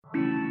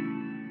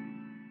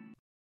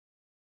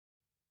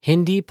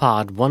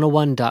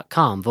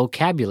HindiPod101.com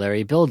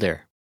Vocabulary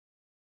Builder.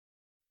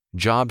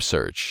 Job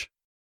search.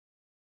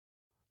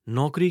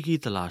 नौकरी की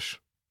तलाश.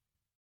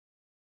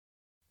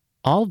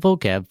 All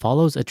vocab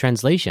follows a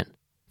translation.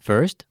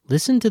 First,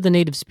 listen to the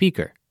native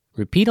speaker.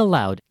 Repeat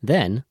aloud,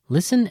 then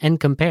listen and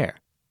compare.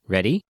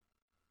 Ready?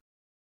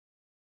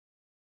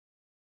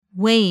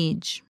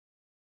 Wage.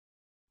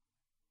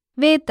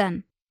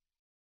 वेतन.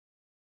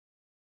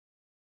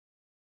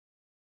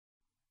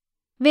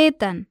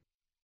 वेतन.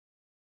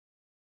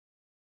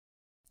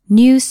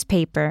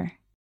 Newspaper.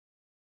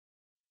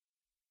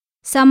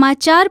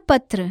 समाचार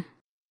पत्र.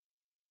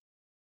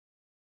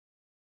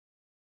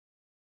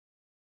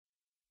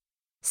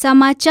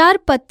 समाचार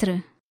पत्र.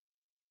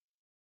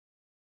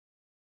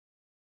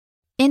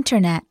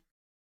 Internet.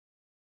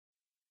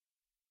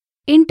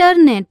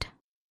 इंटरनेट.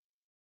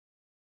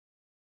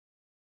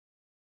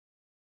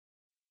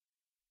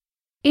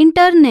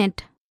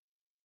 इंटरनेट.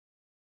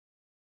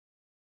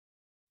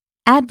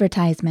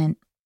 Advertisement.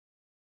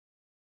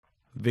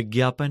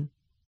 विज्ञापन.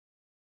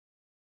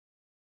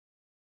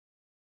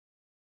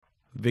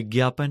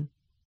 विज्ञापन.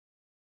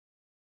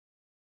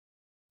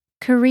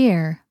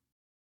 Career.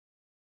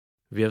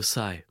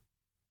 व्यवसाय.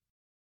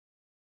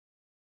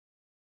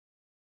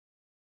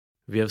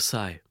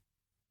 व्यवसाय.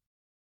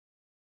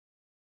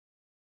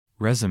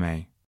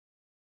 Resume.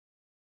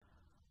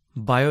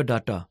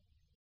 बायोडाटा.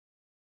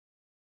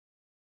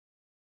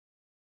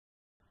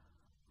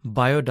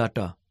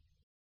 बायोडाटा.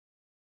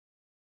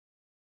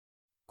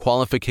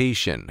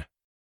 Qualification.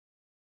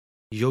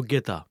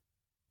 योग्यता.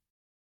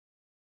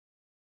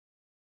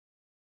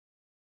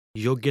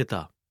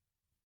 योग्यता.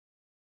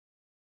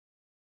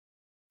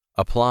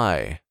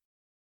 Apply.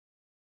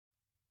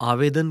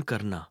 आवेदन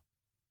करना.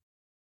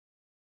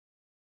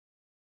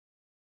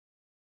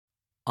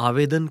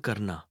 आवेदन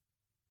करना.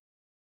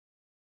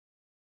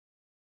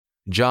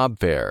 Job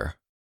fair.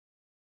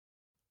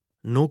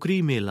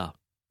 नौकरी मेला.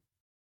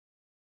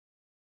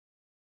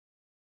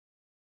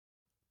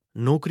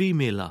 नौकरी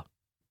मेला.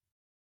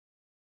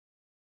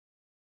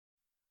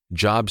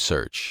 Job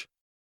search.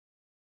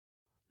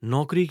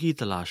 नौकरी की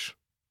तलाश.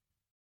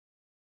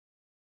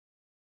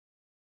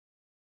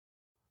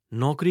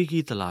 नौकरी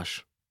की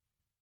तलाश.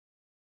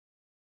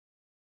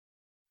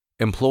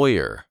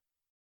 Employer.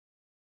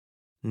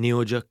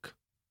 नियोजक.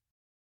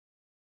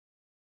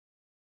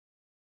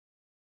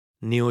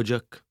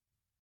 नियोजक.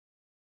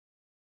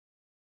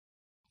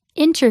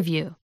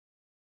 Interview.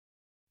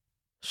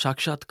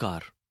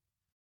 साक्षात्कार.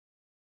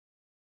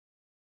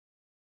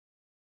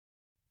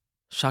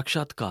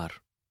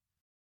 साक्षात्कार.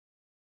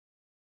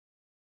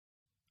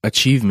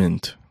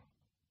 Achievement.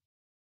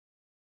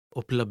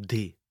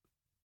 उपलब्धि.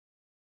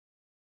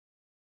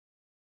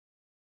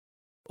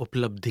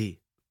 उपलब्धि.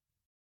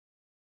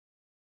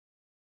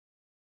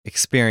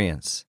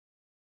 Experience.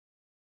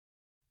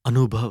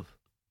 अनुभव.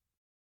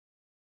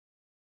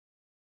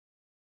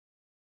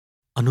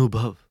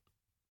 अनुभव.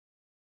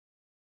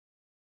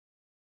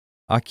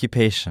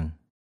 Occupation.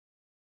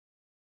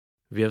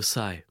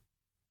 व्यवसाय.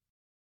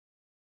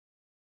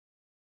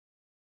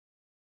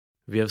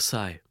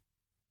 व्यवसाय.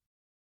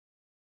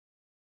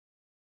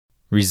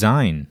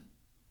 Resign.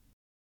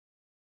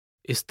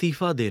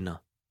 इस्तीफा देना.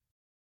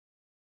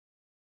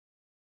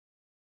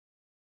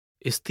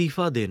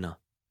 इस्तीफा देना.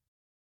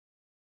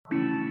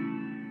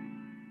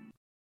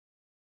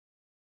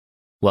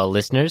 Well,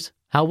 listeners,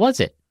 how was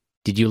it?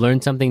 Did you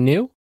learn something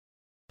new?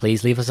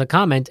 Please leave us a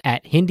comment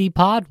at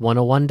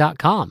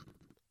HindiPod101.com.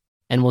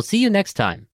 And we'll see you next time.